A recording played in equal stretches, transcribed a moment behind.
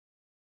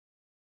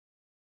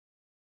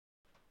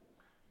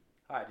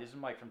Hi, this is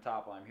Mike from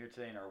TopLine. I'm here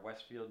today in our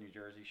Westfield, New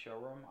Jersey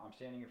showroom. I'm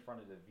standing in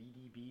front of the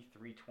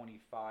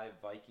VDB325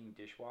 Viking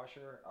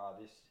Dishwasher.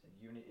 This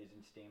unit is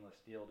in stainless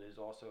steel. It is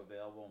also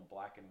available in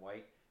black and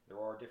white. There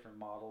are different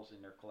models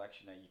in their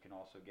collection that you can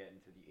also get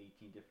into the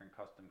 18 different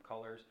custom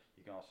colors.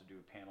 You can also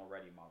do a panel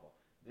ready model.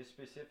 This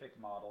specific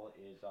model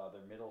is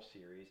their middle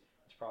series.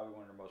 It's probably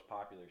one of their most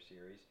popular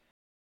series.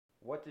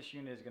 What this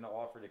unit is going to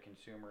offer the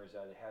consumer is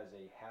that it has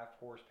a half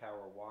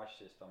horsepower wash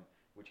system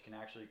which can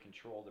actually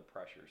control the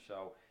pressure.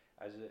 So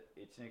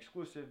it's an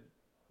exclusive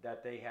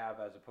that they have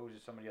as opposed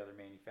to some of the other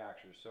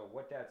manufacturers. So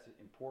what that's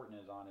important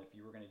is on if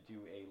you were going to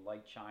do a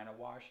light china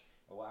wash,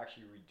 it will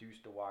actually reduce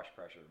the wash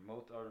pressure.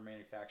 Most other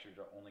manufacturers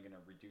are only going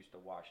to reduce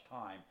the wash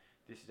time.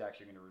 This is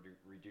actually going to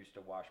reduce the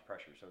wash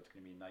pressure, so it's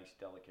going to be a nice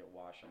delicate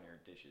wash on your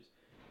dishes,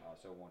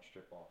 so it won't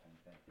strip off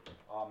anything.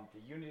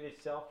 The unit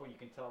itself, what you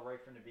can tell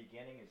right from the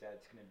beginning, is that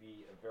it's going to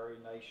be a very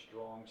nice,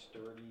 strong,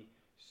 sturdy,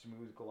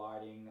 smooth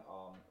gliding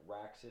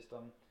rack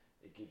system.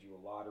 It gives you a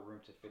lot of room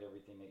to fit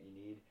everything that you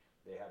need.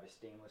 They have a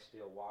stainless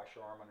steel wash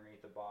arm underneath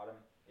the bottom.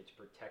 It's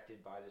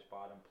protected by this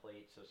bottom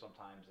plate, so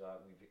sometimes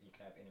you can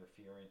have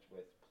interference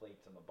with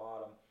plates on the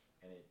bottom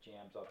and it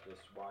jams up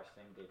this wash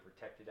thing. They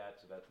protected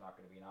that, so that's not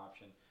going to be an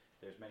option.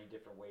 There's many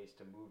different ways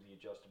to move the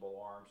adjustable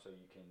arm so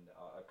you can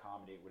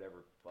accommodate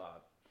whatever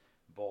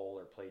bowl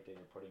or plate that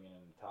you're putting in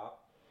the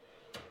top.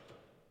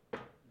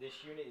 This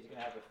unit is going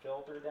to have a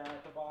filter down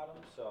at the bottom,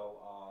 so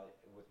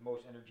with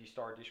most Energy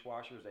Star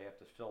dishwashers, they have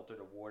to filter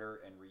the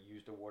water and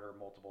reuse the water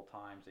multiple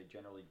times. They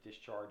generally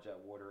discharge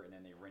that water and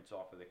then they rinse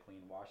off with a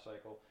clean wash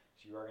cycle.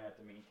 So you are going to have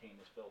to maintain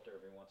this filter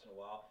every once in a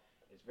while.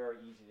 It's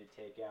very easy to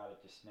take out. It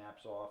just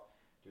snaps off.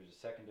 There's a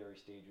secondary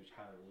stage which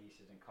kind of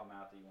releases and come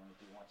out that you want to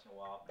do once in a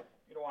while.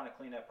 You don't want to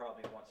clean that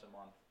probably once a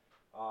month.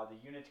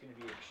 The unit's going to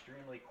be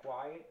extremely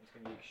quiet. It's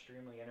going to be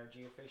extremely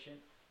energy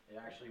efficient. It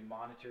actually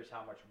monitors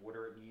how much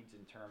water it needs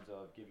in terms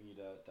of giving you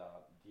the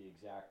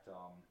exact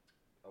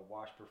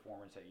wash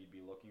performance that you'd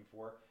be looking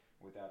for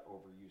without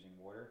overusing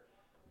water.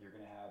 You're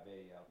going to have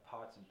a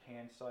pots and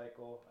pan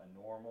cycle, a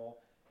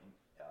normal,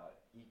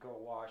 eco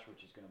wash,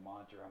 which is going to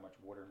monitor how much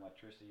water and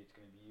electricity it's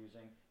going to be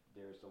using.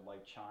 There's the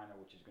light china,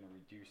 which is going to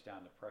reduce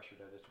down the pressure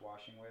that it's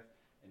washing with.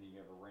 And then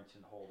you have a rinse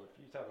and hold. If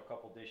you just have a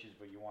couple dishes,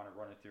 but you want to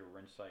run it through a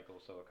rinse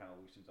cycle so it kind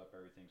of loosens up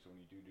everything, so when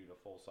you do the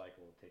full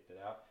cycle, it'll take that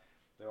out.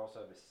 They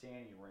also have a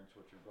sani rinse,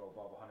 which will go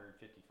above 155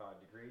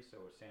 degrees, so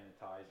it'll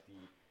sanitize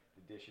the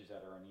dishes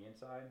that are on the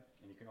inside.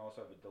 And you can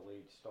also have a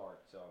delayed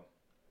start. So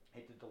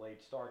hit the delayed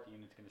start, the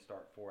unit's going to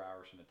start 4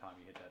 hours from the time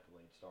you hit that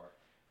delayed start,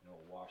 and it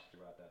will wash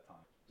throughout that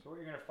time. So what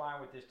you're going to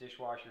find with this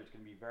dishwasher, it's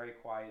going to be very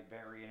quiet,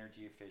 very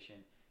energy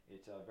efficient.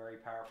 It's a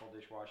very powerful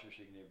dishwasher,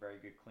 so you can get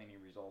very good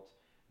cleaning results.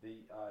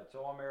 It's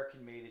all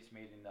American made. It's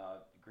made in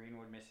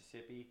Greenwood,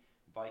 Mississippi.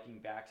 Viking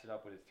backs it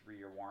up with a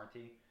 3-year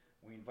warranty.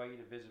 We invite you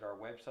to visit our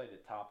website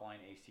at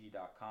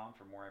toplineac.com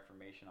for more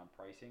information on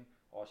pricing.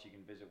 Also, you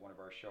can visit one of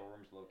our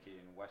showrooms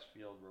located in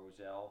Westfield,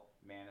 Roselle,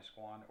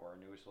 Manasquan, or our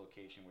newest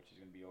location, which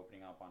is going to be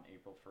opening up on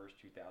April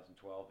 1st, 2012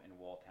 in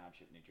Wall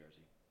Township, New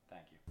Jersey.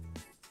 Thank you.